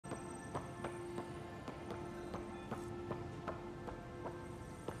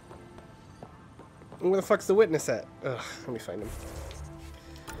Where the fuck's the witness at? Ugh, let me find him.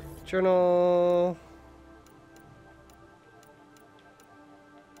 Journal.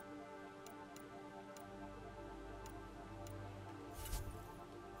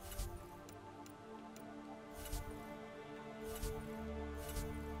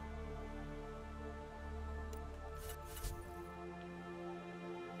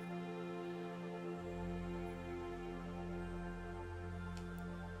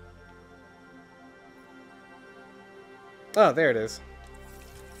 Oh, there it is.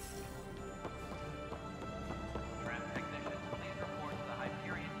 Tram technicians, please report to the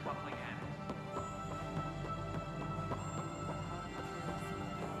Hyperion coupling ends.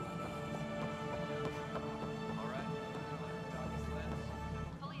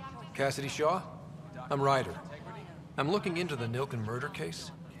 Cassidy Shaw? I'm Ryder. I'm looking into the Nilken murder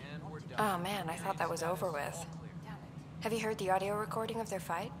case. Oh man, I thought that was over with. Have you heard the audio recording of their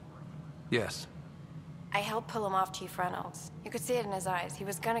fight? Yes. I helped pull him off Chief Reynolds. You could see it in his eyes. He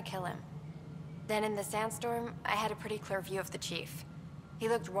was gonna kill him. Then in the sandstorm, I had a pretty clear view of the Chief. He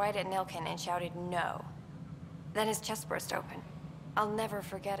looked right at Nilken and shouted, "No." Then his chest burst open. I'll never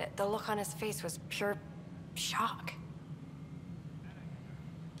forget it. The look on his face was pure shock.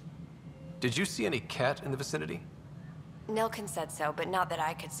 Did you see any cat in the vicinity? Nilken said so, but not that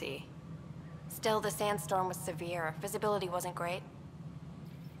I could see. Still, the sandstorm was severe. Visibility wasn't great.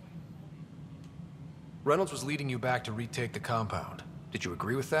 Reynolds was leading you back to retake the compound. Did you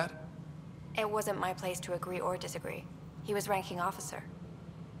agree with that? It wasn't my place to agree or disagree. He was ranking officer.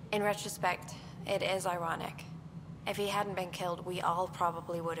 In retrospect, it is ironic. If he hadn't been killed, we all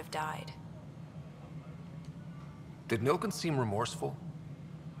probably would have died. Did Nilken seem remorseful?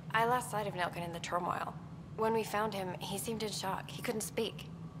 I lost sight of Nilken in the turmoil. When we found him, he seemed in shock. He couldn't speak.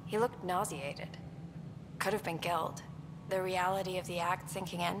 He looked nauseated. Could have been guilt. The reality of the act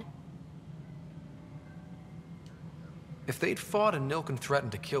sinking in. If they'd fought and Nilken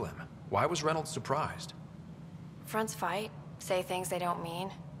threatened to kill him, why was Reynolds surprised? Fronts fight, say things they don't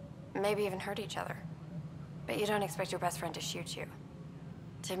mean, maybe even hurt each other. But you don't expect your best friend to shoot you.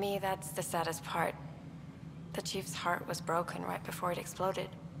 To me, that's the saddest part. The Chief's heart was broken right before it exploded.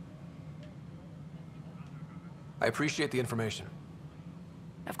 I appreciate the information.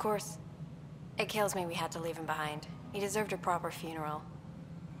 Of course. It kills me we had to leave him behind. He deserved a proper funeral.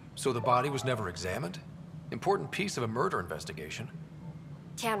 So the body was never examined? Important piece of a murder investigation.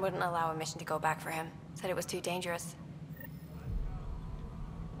 Tian wouldn't allow a mission to go back for him. Said it was too dangerous.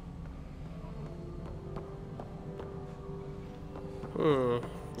 Well,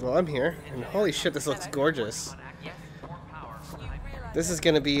 I'm here, and holy shit, this looks gorgeous. This is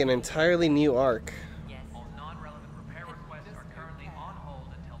gonna be an entirely new arc. All non-relevant repair requests are currently on hold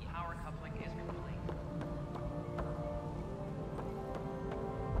until power coupling is complete.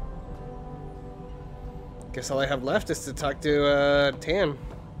 Guess all I have left is to talk to, Tan.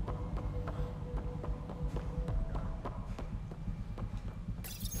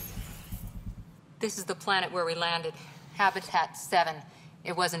 This is the planet where we landed. Habitat 7.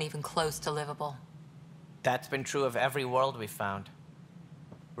 It wasn't even close to livable. That's been true of every world we found.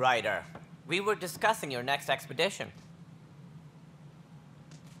 Ryder, we were discussing your next expedition.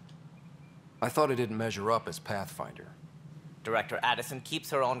 I thought it didn't measure up as Pathfinder. Director Addison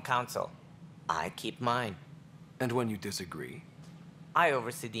keeps her own counsel. I keep mine. And when you disagree? I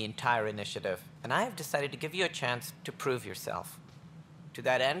oversee the entire initiative, and I have decided to give you a chance to prove yourself. To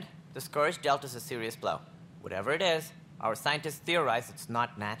that end, the Scourge dealt us a serious blow. Whatever it is, our scientists theorize it's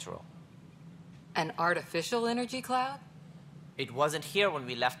not natural. An artificial energy cloud? It wasn't here when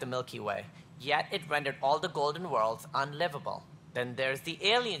we left the Milky Way, yet it rendered all the golden worlds unlivable. Then there's the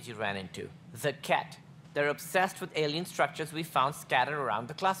aliens you ran into, the Ket. They're obsessed with alien structures we found scattered around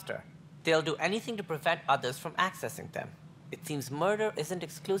the cluster. They'll do anything to prevent others from accessing them. It seems murder isn't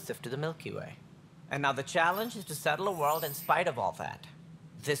exclusive to the Milky Way. And now the challenge is to settle a world in spite of all that.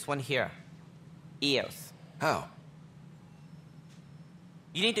 This one here, Eos. How?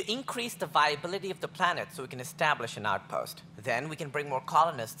 You need to increase the viability of the planet so we can establish an outpost. Then we can bring more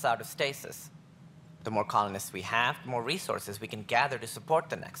colonists out of stasis. The more colonists we have, the more resources we can gather to support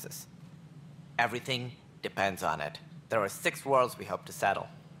the Nexus. Everything depends on it. There are 6 worlds we hope to settle.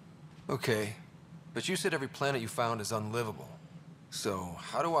 Okay, but you said every planet you found is unlivable. So,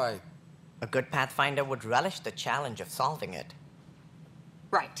 how do I... A good Pathfinder would relish the challenge of solving it.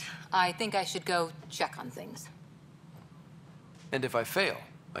 Right. I think I should go check on things. And if I fail,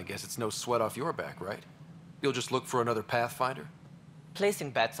 I guess it's no sweat off your back, right? You'll just look for another Pathfinder?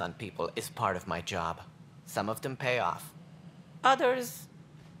 Placing bets on people is part of my job. Some of them pay off. Others...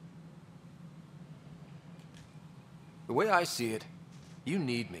 The way I see it, you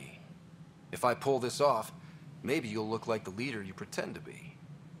need me. If I pull this off, maybe you'll look like the leader you pretend to be.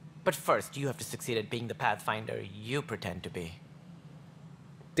 But first, you have to succeed at being the Pathfinder you pretend to be.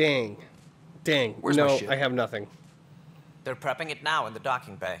 Dang. Dang. Where's my no, ship? I have nothing. They're prepping it now in the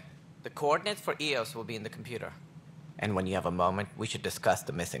docking bay. The coordinates for EOS will be in the computer. And when you have a moment, we should discuss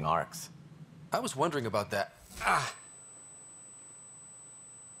the missing arcs. I was wondering about that. Ah!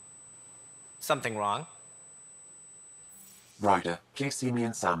 Something wrong? Ryder, please see me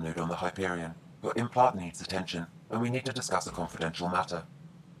and Sam Node on the Hyperion. Your implant needs attention, and we need to discuss a confidential matter.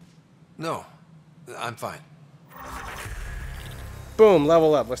 No, I'm fine. Boom,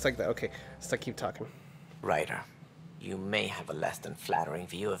 level up. Let's take that. Okay, let's keep talking. Ryder, you may have a less than flattering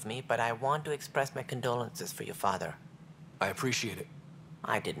view of me, but I want to express my condolences for your father. I appreciate it.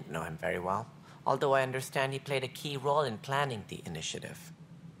 I didn't know him very well, although I understand he played a key role in planning the initiative.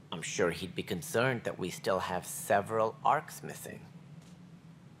 I'm sure he'd be concerned that we still have several arcs missing.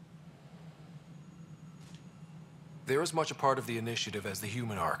 They're as much a part of the initiative as the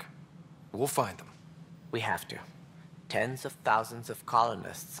human arc. We'll find them. We have to. Tens of thousands of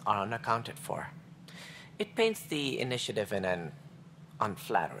colonists are unaccounted for. It paints the initiative in an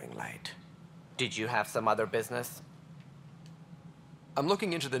unflattering light. Did you have some other business? I'm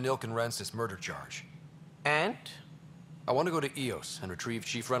looking into the Nilkenrensis murder charge. And? I want to go to EOS and retrieve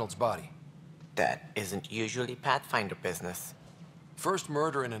Chief Reynolds' body. That isn't usually Pathfinder business. First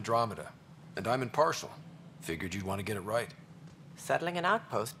murder in Andromeda, and I'm impartial. Figured you'd want to get it right. Settling an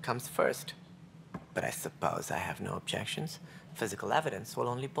outpost comes first. But I suppose I have no objections. Physical evidence will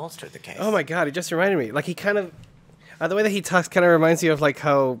only bolster the case. Oh my god, he just reminded me. Like, he kind of... the way that he talks kind of reminds you of, like,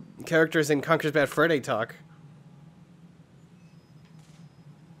 how characters in Conker's Bad Fur Day talk.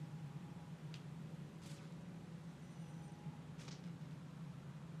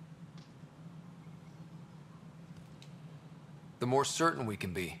 The more certain we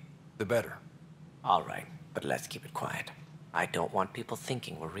can be, the better. All right, but let's keep it quiet. I don't want people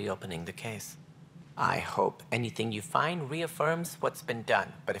thinking we're reopening the case. I hope anything you find reaffirms what's been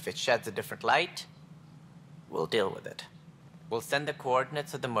done, but if it sheds a different light, we'll deal with it. We'll send the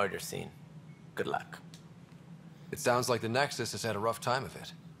coordinates of the murder scene. Good luck. It sounds like the Nexus has had a rough time of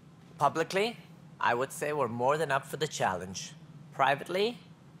it. Publicly, I would say we're more than up for the challenge. Privately,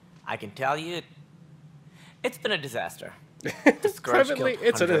 I can tell you it's been a disaster. The Scourge Privately, killed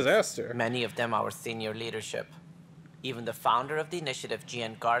it's a hundreds, disaster. Many of them our senior leadership. Even the founder of the initiative,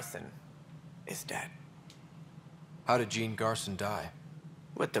 Gian Garson, is dead. How did Jean Garson die?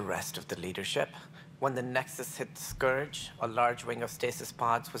 With the rest of the leadership, when the Nexus hit the Scourge, a large wing of stasis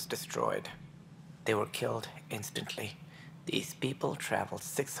pods was destroyed. They were killed instantly. These people traveled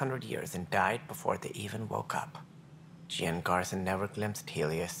 600 years and died before they even woke up. Jean Garson never glimpsed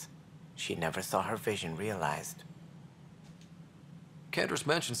Helios. She never saw her vision realized. Cantor's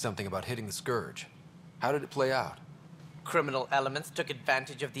mentioned something about hitting the Scourge. How did it play out? Criminal elements took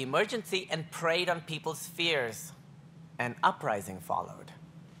advantage of the emergency and preyed on people's fears. An uprising followed.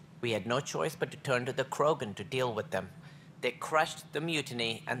 We had no choice but to turn to the Krogan to deal with them. They crushed the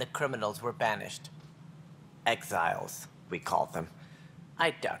mutiny and the criminals were banished. Exiles, we call them.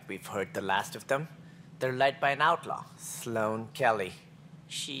 I doubt we've heard the last of them. They're led by an outlaw, Sloane Kelly.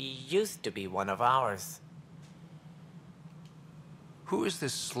 She used to be one of ours. Who is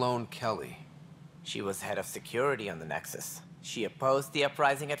this Sloane Kelly? She was head of security on the Nexus. She opposed the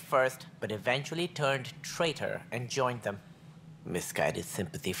uprising at first, but eventually turned traitor and joined them. Misguided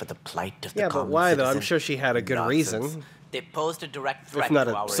sympathy for the plight of the Yeah, but common why, though? I'm citizen. sure she had a good Nonsense. reason. They posed a direct threat If not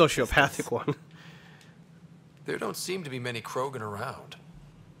to a our sociopathic existence. one. There don't seem to be many Krogan around.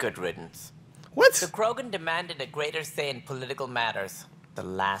 Good riddance. What? The Krogan demanded a greater say in political matters. The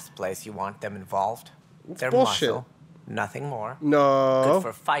last place you want them involved. They're bullshit. muscle, nothing more. No. Good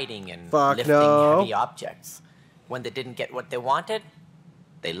for fighting and Fuck lifting no. heavy objects. When they didn't get what they wanted,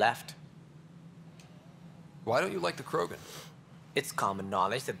 they left. Why don't you like the Krogan? It's common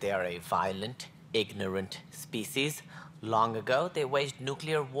knowledge that they are a violent, ignorant species. Long ago, they waged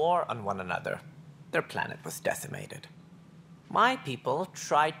nuclear war on one another. Their planet was decimated. My people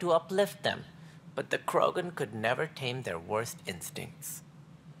tried to uplift them, but the Krogan could never tame their worst instincts.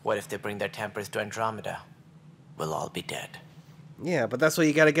 What if they bring their tempers to Andromeda? We'll all be dead. Yeah, but that's why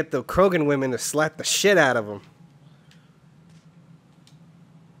you gotta get the Krogan women to slap the shit out of them.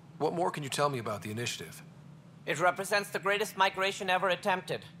 What more can you tell me about the initiative? It represents the greatest migration ever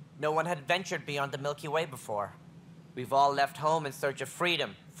attempted. No one had ventured beyond the Milky Way before. We've all left home in search of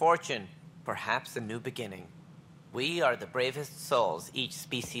freedom, fortune, perhaps a new beginning. We are the bravest souls each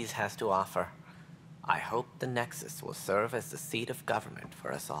species has to offer. I hope the Nexus will serve as the seat of government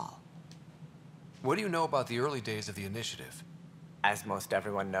for us all. What do you know about the early days of the initiative? As most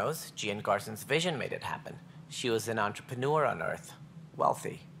everyone knows, Jean Garson's vision made it happen. She was an entrepreneur on Earth,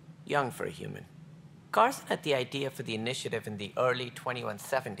 wealthy, young for a human. Garson had the idea for the initiative in the early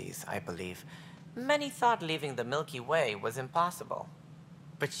 2170s, I believe. Many thought leaving the Milky Way was impossible.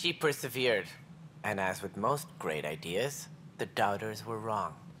 But she persevered, and as with most great ideas, the doubters were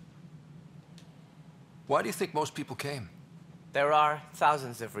wrong. Why do you think most people came? There are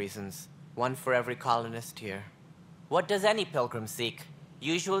thousands of reasons, one for every colonist here. What does any pilgrim seek?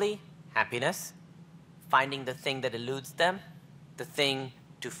 Usually, happiness, finding the thing that eludes them, the thing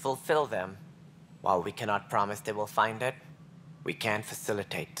to fulfill them. While we cannot promise they will find it, we can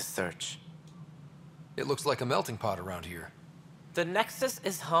facilitate the search. It looks like a melting pot around here. The Nexus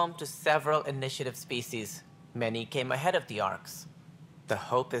is home to several initiative species. Many came ahead of the Arks. The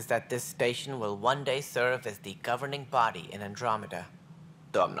hope is that this station will one day serve as the governing body in Andromeda.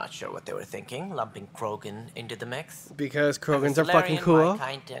 Though I'm not sure what they were thinking, lumping Krogan into the mix. Because As a Krogans are fucking Solarian, cool. my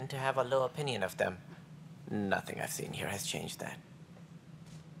kind tend to have a low opinion of them. Nothing I've seen here has changed that.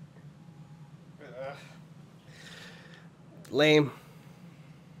 Lame.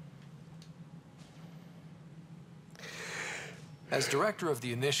 As director of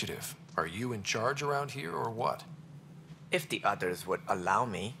the initiative, are you in charge around here or what? If the others would allow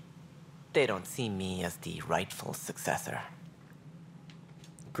me, they don't see me as the rightful successor.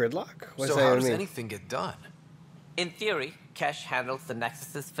 Gridlock? What's So that how even does mean? anything get done? In theory, Kesh handles the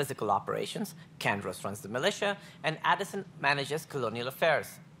Nexus's physical operations, Kandros runs the militia, and Addison manages colonial affairs.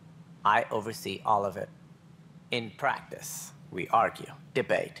 I oversee all of it. In practice, we argue,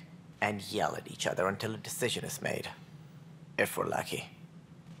 debate, and yell at each other until a decision is made. If we're lucky.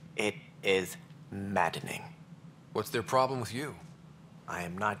 It is maddening. What's their problem with you? I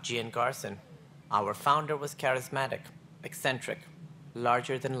am not Jean Garson. Our founder was charismatic, eccentric,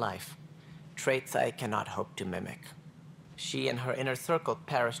 larger than life. Traits I cannot hope to mimic. She and her inner circle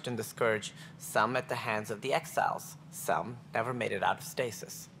perished in the Scourge, some at the hands of the Exiles, some never made it out of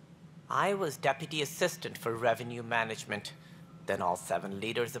stasis. I was deputy assistant for revenue management. Then all 7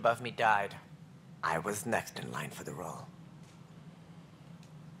 leaders above me died. I was next in line for the role.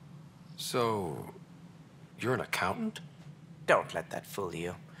 So, you're an accountant? Don't let that fool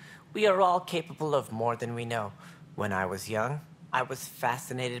you. We are all capable of more than we know. When I was young, I was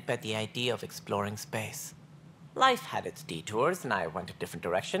fascinated by the idea of exploring space. Life had its detours, and I went a different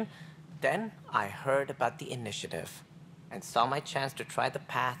direction. Then I heard about the initiative, and saw my chance to try the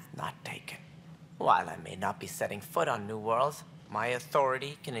path not taken. While I may not be setting foot on new worlds, my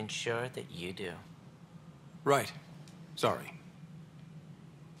authority can ensure that you do. Right. Sorry.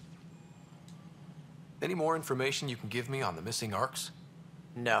 Any more information you can give me on the missing arcs?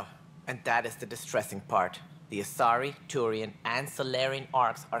 No, and that is the distressing part. The Asari, Turian, and Solarian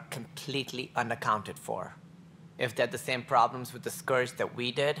arcs are completely unaccounted for. If they had the same problems with the Scourge that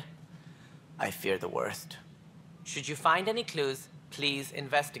we did, I fear the worst. Should you find any clues, please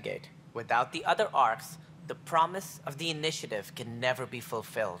investigate. Without the other arcs, the promise of the initiative can never be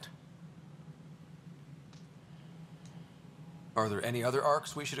fulfilled. Are there any other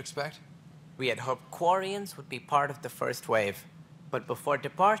arcs we should expect? We had hoped Quarians would be part of the first wave. But before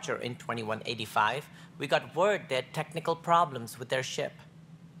departure in 2185, we got word they had technical problems with their ship.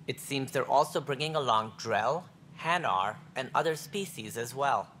 It seems they're also bringing along Drell, Hanar, and other species as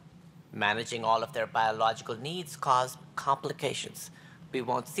well. Managing all of their biological needs caused complications. We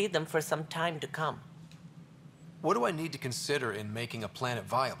won't see them for some time to come. What do I need to consider in making a planet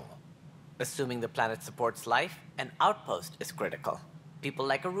viable? Assuming the planet supports life, an outpost is critical. People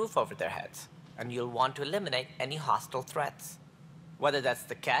like a roof over their heads, and you'll want to eliminate any hostile threats. Whether that's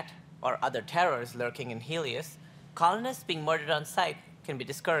the cat or other terrors lurking in Helios, colonists being murdered on sight can be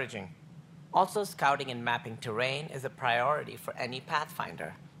discouraging. Also, scouting and mapping terrain is a priority for any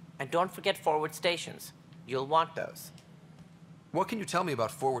Pathfinder. And don't forget forward stations. You'll want those. What can you tell me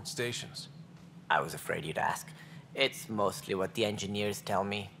about forward stations? I was afraid you'd ask. It's mostly what the engineers tell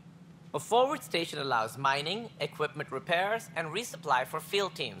me. A forward station allows mining, equipment repairs, and resupply for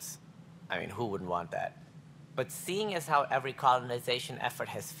field teams. I mean, who wouldn't want that? But seeing as how every colonization effort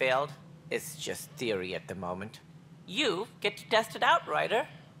has failed, it's just theory at the moment. You get to test it out, Ryder.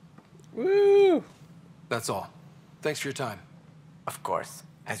 Woo! That's all. Thanks for your time. Of course,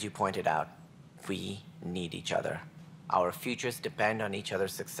 as you pointed out, we need each other. Our futures depend on each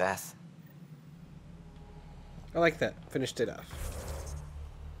other's success. I like that. Finished it off.